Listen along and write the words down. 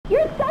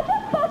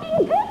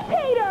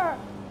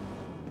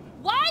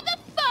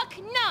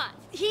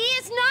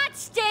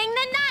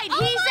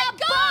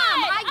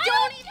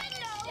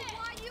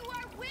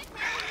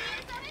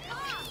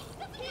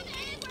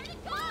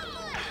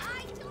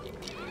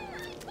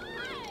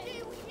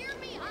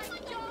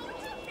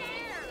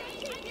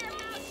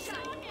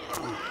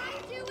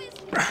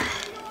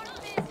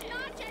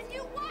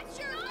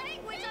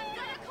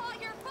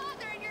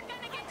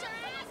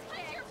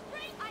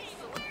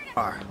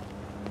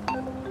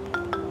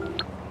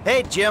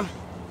Hey, Jim.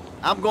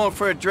 I'm going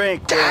for a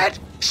drink. Dad!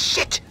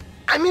 Shit!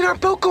 I'm in our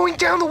boat going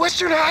down the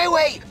Western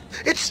Highway!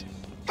 It's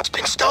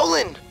been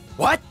stolen!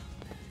 What?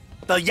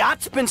 The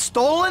yacht's been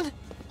stolen?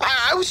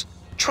 I was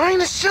trying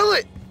to sell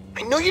it.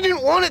 I know you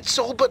didn't want it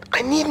sold, but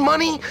I need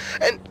money,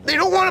 and they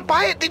don't want to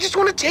buy it. They just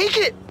want to take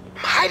it.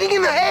 I'm hiding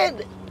in the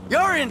head.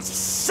 You're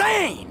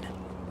insane!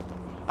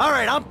 All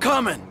right, I'm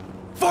coming.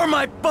 For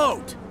my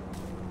boat!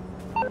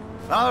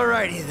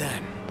 Alrighty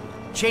then.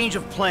 Change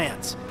of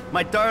plans.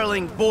 My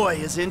darling boy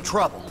is in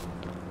trouble.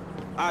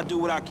 I'll do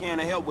what I can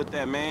to help with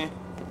that, man.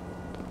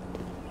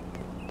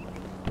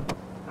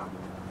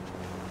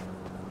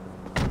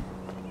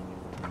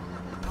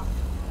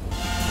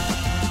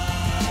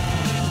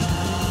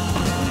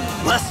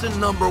 Lesson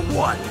number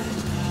 1.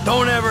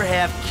 Don't ever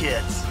have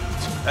kids.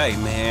 Hey,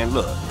 man,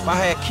 look. If I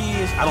had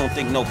kids, I don't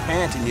think no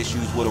parenting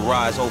issues would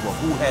arise over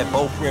who had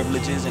boat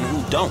privileges and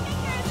who don't.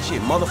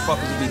 Shit,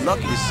 motherfuckers would be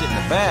lucky to sit in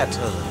the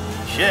bathtub.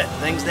 Shit,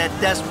 things that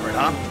desperate,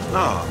 huh?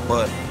 Nah,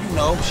 but, you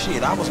know,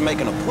 shit, I was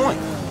making a point.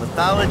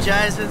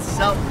 Pathologizing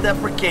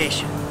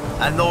self-deprecation.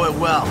 I know it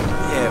well.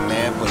 Yeah,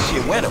 man, but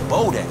shit, where the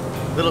boat at?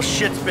 Little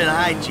shit's been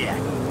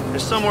hijacked. They're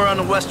somewhere on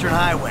the Western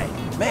Highway.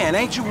 Man,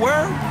 ain't you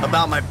worried?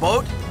 About my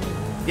boat?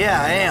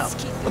 Yeah, I am.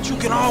 But you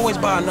can always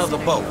buy another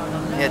boat.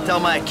 Yeah, tell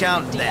my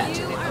accountant that.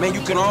 Man,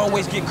 you can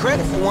always get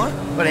credit for one.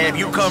 But have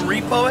you come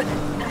repo it?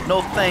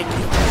 No thank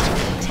you.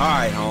 All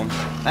right, homie.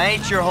 I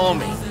ain't your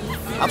homie.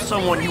 I'm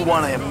someone you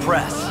want to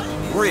impress.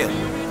 Really?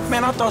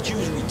 Man, I thought you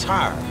was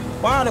retired.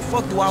 Why the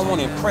fuck do I want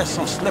to impress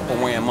some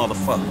slipper-wearing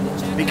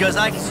motherfucker? Because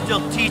I can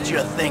still teach you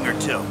a thing or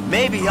two.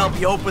 Maybe help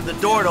you open the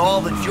door to all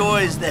the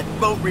joys that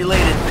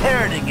boat-related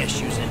parenting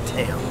issues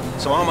entail.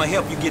 So I'm gonna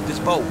help you get this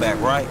boat back,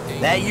 right?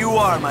 That you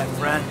are, my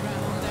friend.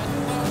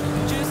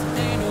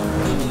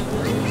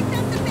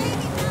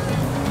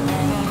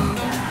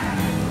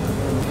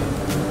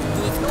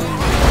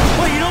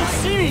 What, you don't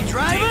see me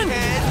driving?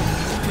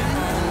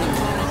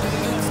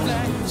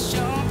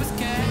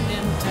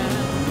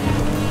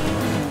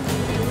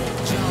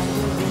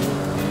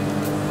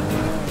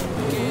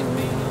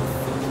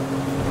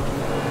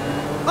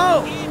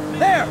 Oh,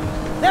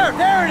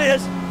 there it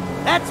is.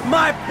 That's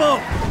my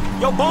boat.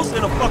 Your boat's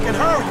in a fucking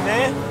hurry,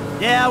 man.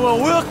 Yeah, well,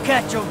 we'll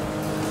catch him.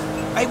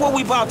 Hey, what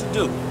we about to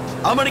do?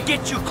 I'm gonna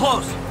get you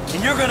close,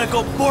 and you're gonna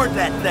go board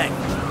that thing.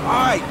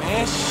 All right,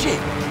 man, shit.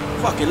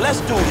 Fuck it,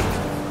 let's do it.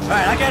 All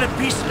right, I got a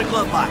piece in the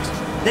glove box.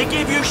 They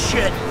give you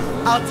shit,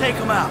 I'll take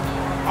them out.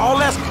 All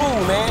that's cool,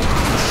 man.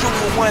 You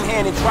shooting with one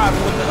hand and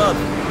driving with the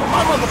other. But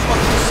my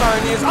motherfucking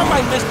concern is I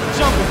might miss the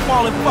jump and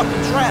fall in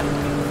fucking traffic.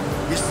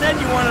 You said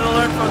you wanted to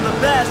learn from the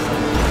best.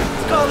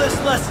 Let's call this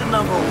lesson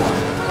number 1.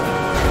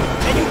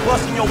 And you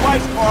busting your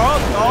wife's car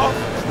up, dog.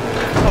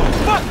 Oh,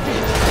 fuck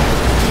this.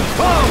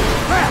 Oh,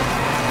 crap!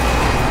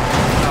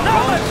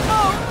 Now let's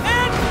go,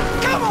 and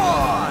come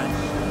on!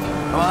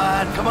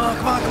 Come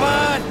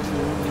on!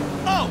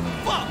 Oh,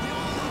 fuck!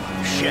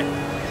 Shit!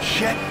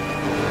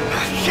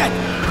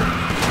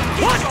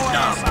 What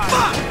the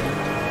fuck?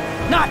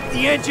 Not the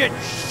engine!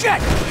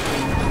 Shit!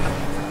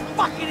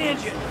 Fucking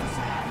engine!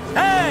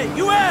 Hey,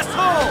 you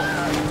asshole!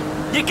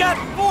 You got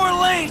 4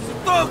 lanes to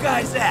throw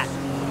guys at!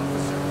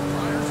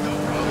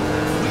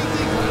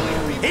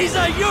 He's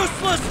a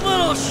useless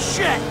little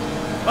shit!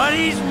 But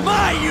he's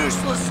my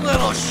useless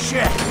little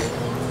shit!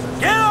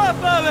 Get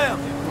off of him!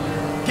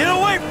 Get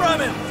away from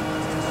him!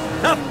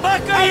 The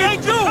fuck are you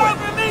doing?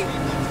 Me?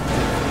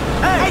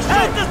 Hey,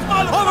 shut this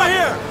motherfucker! Over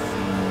here!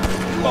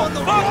 For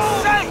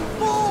fuck's sake!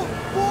 Move,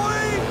 boy!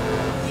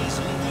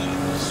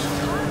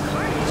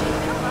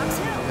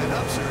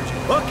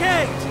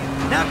 Okay,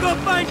 now go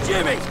find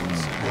Jimmy!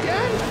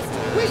 Dad?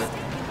 Wait!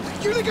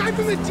 You're the guy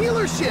from the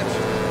dealership!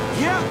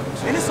 Yeah,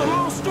 and it's a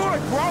long story,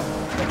 bro.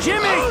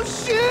 Jimmy! Oh,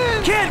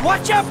 shit! Kid,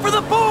 watch out for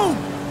the boom!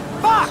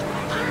 Fuck!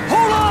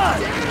 Hold on!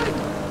 Dad!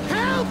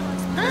 Help!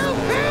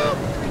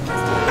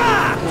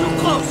 Ah! Too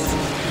close!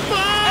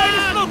 Hey,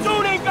 this little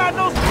dude ain't got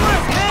no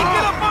strength, man.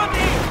 Get up under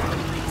him.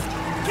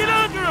 Get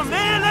under him,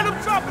 man. Let him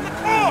drop in the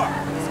car.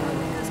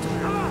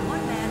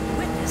 One man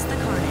witnessed the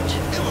carnage.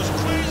 It was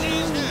crazy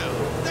as hell.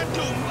 That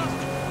dude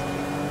must have...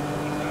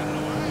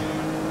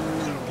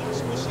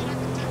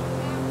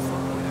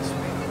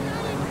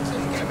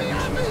 Get me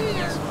out of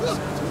here! Look,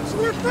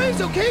 we're friends,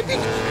 okay? The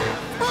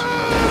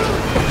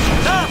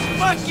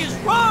fuck is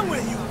wrong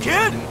with you,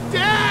 kid?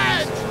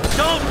 Dad!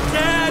 Don't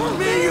dad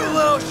me, you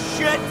little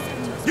shit!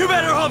 You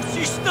better hope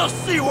she's still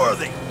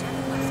seaworthy!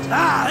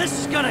 Ah, this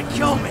is gonna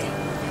kill me!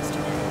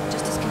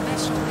 Just as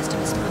conventional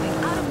wisdom is moving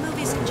out of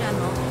movies in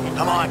general. And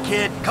Come on,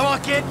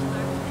 kid!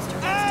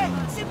 Hey,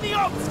 get me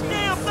off this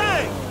damn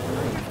thing.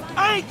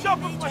 I ain't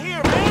jumping for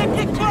here, man.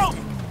 Get close.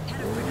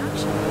 Head of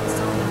production,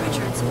 Assalam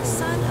Richards,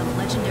 son of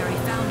legendary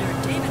founder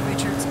David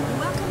Richards,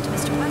 welcomed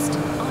Mr.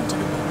 Weston onto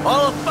the boat.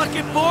 All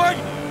fucking board?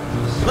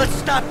 Let's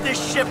stop this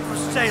ship from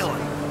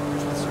sailing.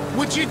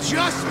 Would you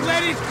just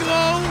let it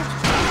go?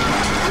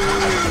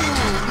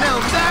 Now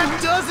that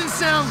doesn't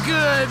sound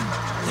good.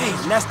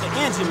 Damn, that's the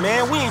engine,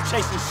 man. We ain't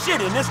chasing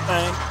shit in this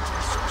thing.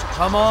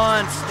 Come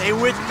on, stay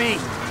with me.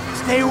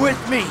 Stay with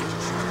me.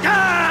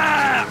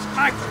 Ah!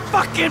 My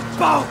fucking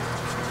boat!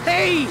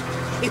 Hey,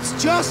 it's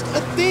just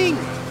a thing.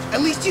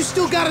 At least you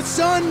still got a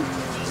son.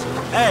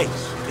 Hey,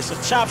 it's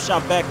a chop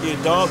shop back there,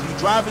 dog. You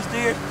drivers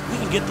there, we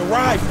can get the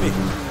ride fixed.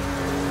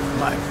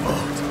 My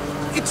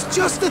boat. It's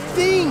just a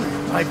thing.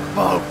 My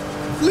boat.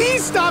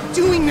 Please stop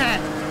doing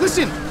that.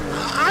 Listen,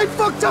 I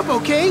fucked up,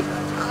 okay?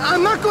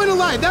 I'm not going to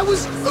lie. That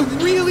was a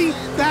really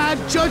bad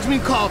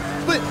judgment call.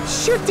 But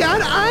shit,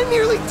 Dad, I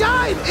nearly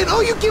died. And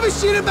all you give a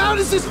shit about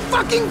is this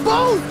fucking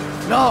boat.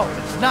 No,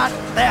 it's not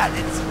that.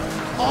 It's...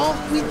 All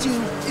we do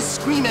is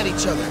scream at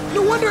each other.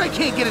 No wonder I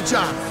can't get a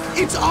job.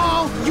 It's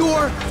all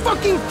your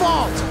fucking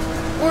fault.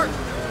 Or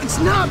it's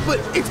not, but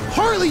it's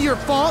partly your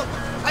fault.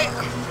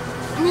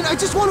 I mean, I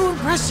just want to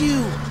impress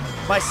you.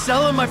 By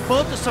selling my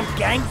boat to some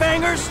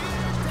gangbangers?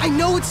 I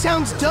know it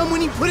sounds dumb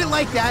when you put it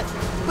like that,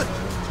 but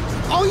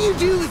all you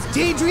do is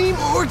daydream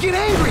or get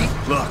angry.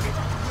 Look,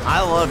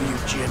 I love you,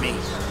 Jimmy,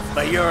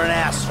 but you're an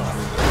asshole.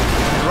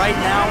 And right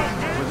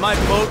now, with my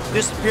boat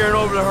disappearing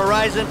over the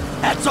horizon,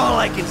 that's all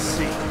I can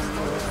see.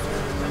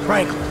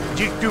 Franklin, would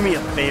you do me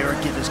a favor,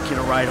 give this kid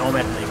a ride home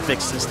after they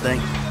fix this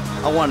thing?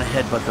 I want to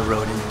headbutt the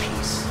road in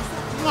peace.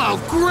 Oh,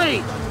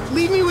 great!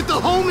 Leave me with the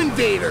home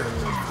invader.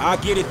 I'll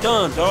get it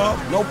done, dog.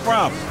 No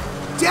problem.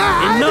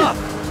 Dad!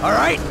 Enough, all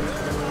right?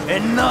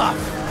 Enough!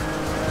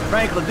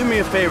 Franklin, do me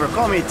a favor,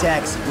 call me a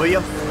taxi, will you?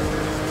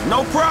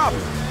 No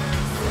problem.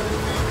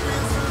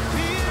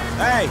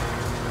 Hey,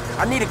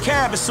 I need a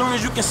cab as soon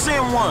as you can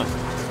send one.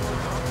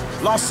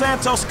 Los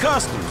Santos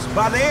Customs,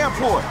 by the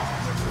airport.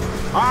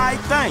 All right,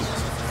 thanks.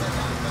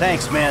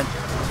 Thanks, man.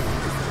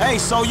 Hey,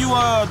 so you,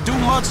 do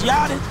much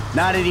yachting?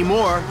 Not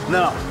anymore.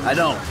 No, I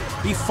don't.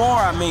 Before,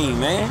 I mean,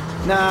 man.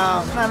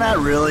 No, not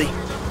really.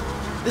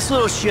 This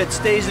little shit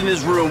stays in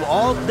his room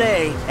all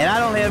day, and I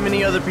don't have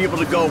any other people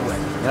to go with,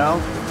 you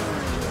know?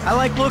 I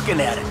like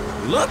looking at it.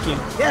 Looking?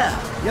 Yeah,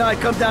 you know, I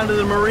come down to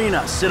the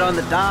marina, sit on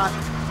the dock,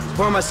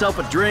 pour myself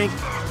a drink,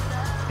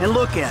 and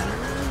look at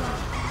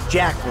her.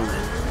 Jacqueline.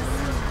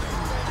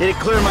 It'd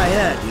clear my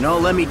head, you know,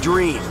 let me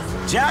dream.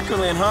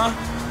 Jacqueline, huh?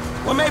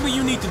 Well, maybe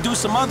you need to do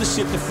some other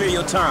shit to fill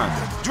your time.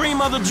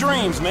 Dream other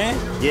dreams, man.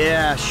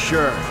 Yeah,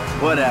 sure.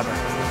 Whatever.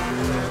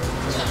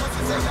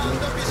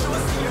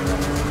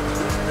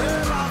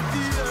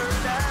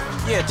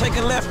 Yeah, take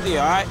a left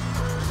there, all right?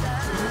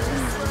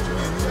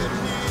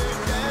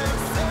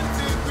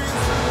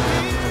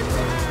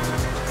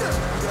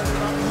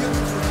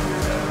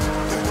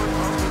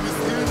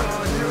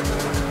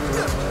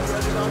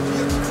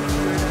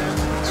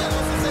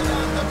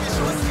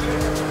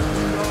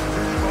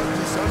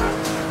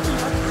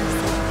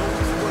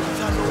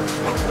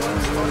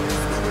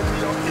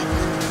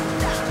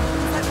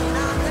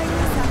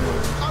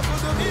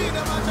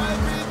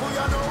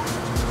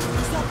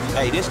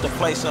 Hey, this the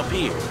place up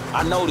here.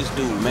 I know this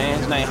dude, man.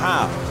 His name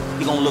Hal.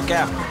 He gonna look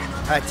after me.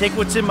 All right, take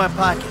what's in my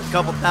pocket, a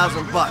couple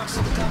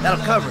 $1,000.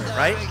 That'll cover it,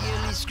 right?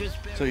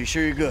 So you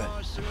sure you're good?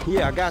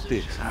 Yeah, I got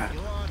this. All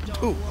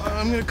right. Ooh,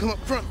 I'm gonna come up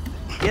front.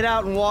 Get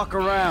out and walk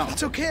around.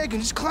 It's okay, I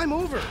can just climb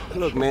over.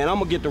 Look, man, I'm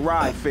gonna get the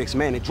ride fixed,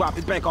 man, and drop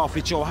it back off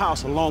at your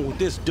house along with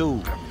this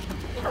dude.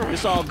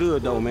 It's all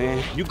good, though,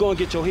 man. You go and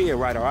get your head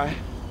right, all right?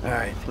 All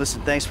right,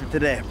 listen, thanks for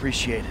today. I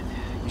appreciate it.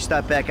 You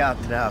stop back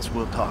out to the house,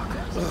 we'll talk.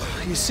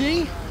 You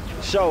see?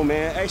 Show,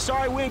 man. Hey,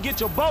 sorry we didn't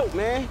get your boat,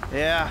 man.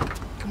 Yeah.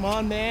 Come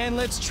on, man,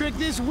 let's trick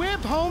this whip,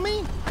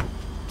 homie.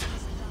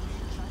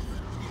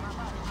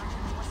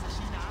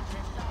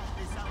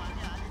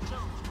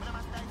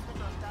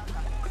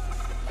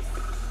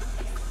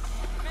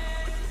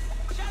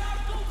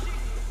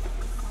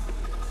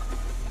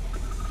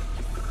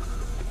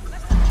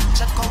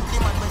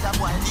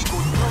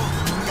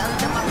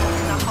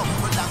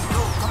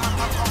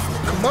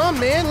 Come on,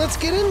 man, let's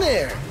get in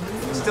there.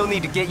 Still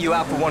need to get you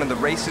out for one of the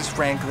races,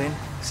 Franklin.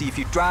 See if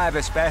you drive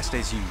as fast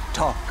as you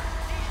talk.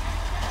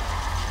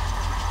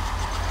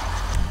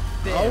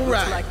 All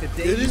right,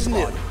 good as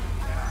new.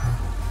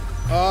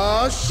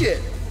 Oh,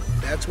 shit.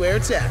 That's where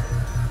it's at.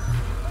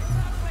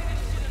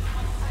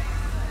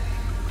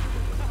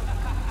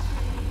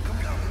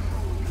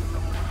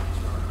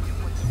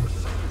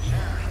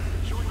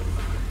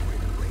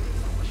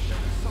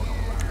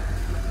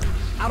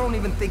 I don't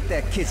even think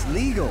that kit's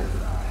legal.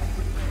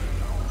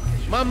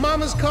 My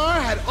mama's car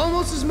had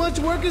almost as much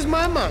work as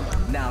my mama.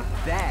 Now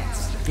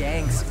that's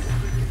gangster.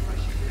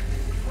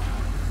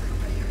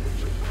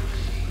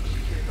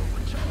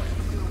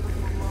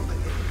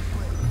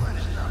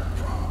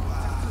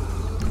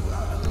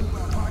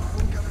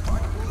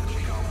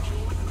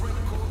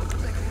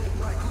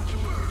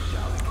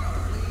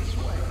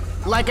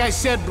 Like I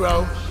said,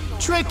 bro,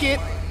 trick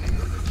it.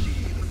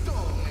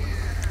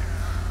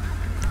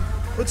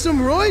 Put some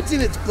roids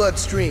in its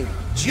bloodstream.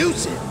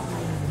 Juice it.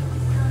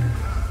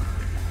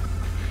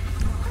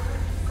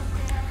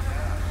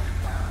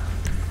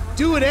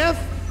 Do it,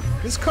 F.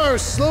 This car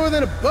is slower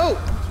than a boat.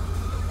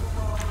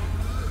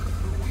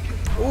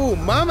 Ooh,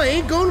 mama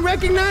ain't gonna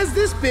recognize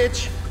this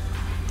bitch.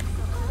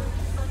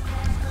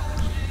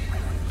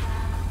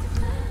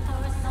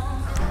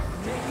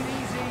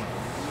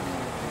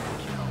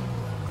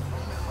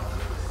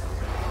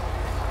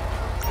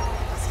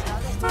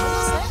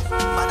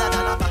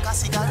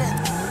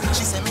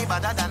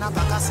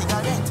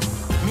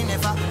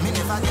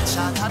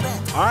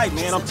 All right,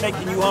 man, I'm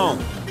taking you home.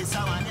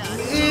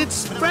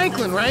 It's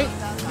Franklin, right?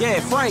 Yeah,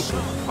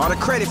 Franklin, or the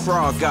credit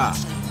fraud guy,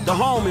 the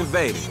home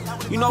invader.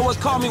 You know what?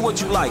 Call me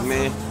what you like,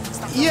 man.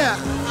 Yeah,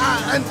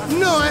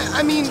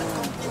 I mean,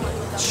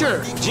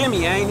 sure.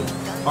 Jimmy, ain't he?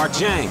 Or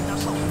James?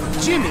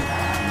 Jimmy.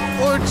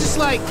 Or just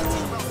like,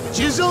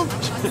 Jizzle?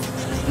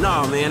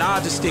 Nah, man,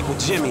 I'll just stick with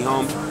Jimmy,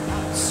 homie.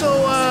 So,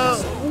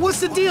 what's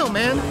the deal,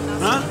 man?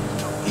 Huh?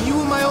 You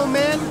and my old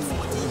man?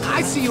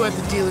 I see you at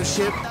the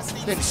dealership.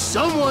 Then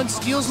someone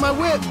steals my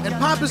whip, and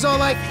Papa's all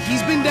like,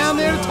 he's been down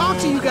there to talk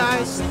to you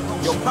guys.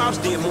 Your pops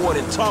did more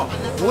than talk.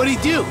 What'd he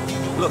do?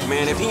 Look,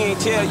 man, if he ain't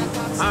tell you,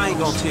 I ain't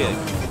gonna tell you.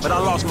 But I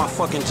lost my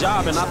fucking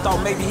job, and I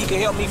thought maybe he could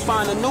help me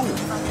find a new one.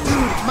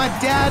 Dude, my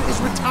dad is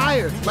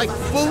retired. Like,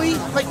 fully.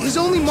 Like, his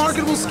only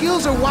marketable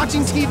skills are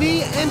watching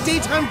TV and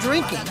daytime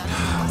drinking.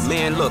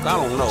 Man, look, I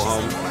don't know,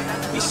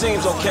 homie. He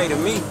seems okay to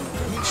me.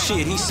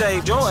 Shit, he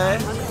saved your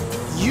ass.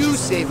 You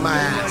saved my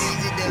ass.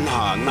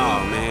 Nah,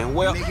 man.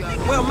 Well,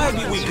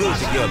 maybe we good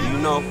together, you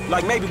know?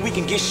 Like, maybe we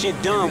can get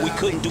shit done we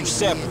couldn't do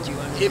separate.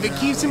 If it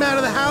keeps him out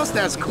of the house,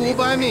 that's cool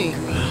by me.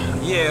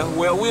 Yeah,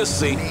 well, we'll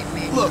see.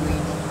 Look,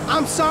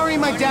 I'm sorry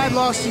my dad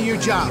lost you your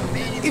job.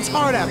 It's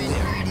hard out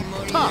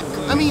there. Tough.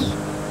 I mean,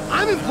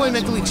 I'm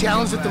employmentally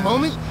challenged at the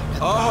moment.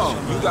 Oh,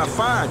 you got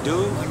fired,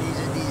 dude.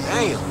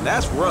 Damn,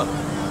 that's rough.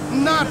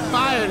 Not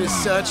fired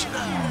as such.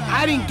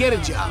 I didn't get a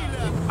job.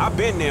 I've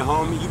been there,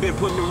 homie. You've been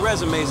putting the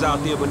resumes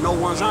out there, but no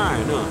one's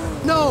hiring, huh?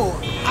 No,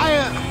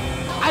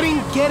 I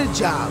didn't get a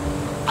job.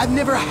 I've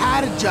never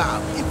had a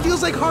job. It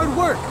feels like hard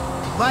work.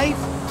 Life,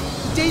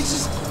 the days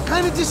just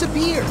kind of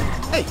disappear.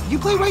 Hey, you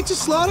play Righteous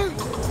Slaughter?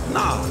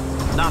 Nah,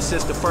 not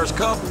since the first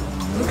couple.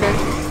 Okay.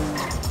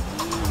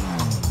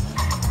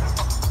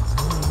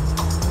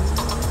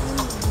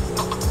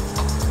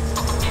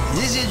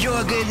 This is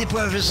your good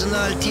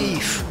professional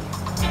thief.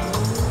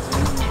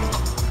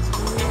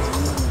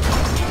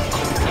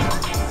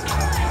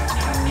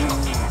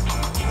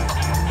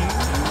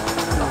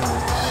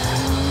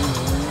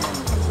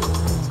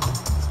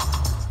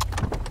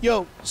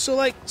 Yo, so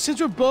like,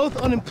 since we're both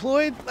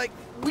unemployed, like,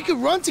 we could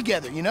run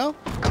together, you know?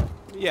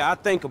 Yeah, I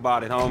think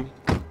about it, homie.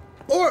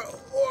 Or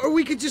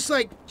we could just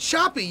like,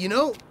 shop it, you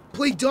know?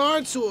 Play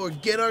darts or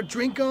get our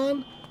drink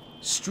on.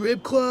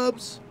 Strip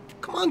clubs.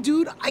 Come on,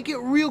 dude, I get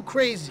real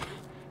crazy.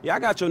 Yeah, I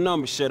got your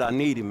number, shit. I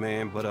need it,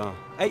 man. But,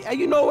 hey,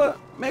 you know what?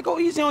 Man, go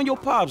easy on your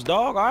pops,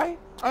 dog, all right?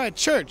 All right,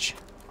 church.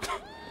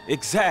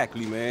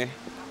 Exactly, man.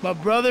 My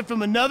brother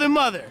from another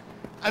mother.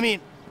 I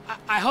mean,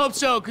 I hope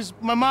so, because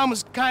my mom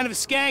was kind of a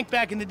skank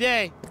back in the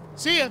day.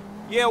 See ya.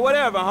 Yeah,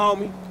 whatever,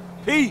 homie.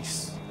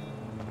 Peace.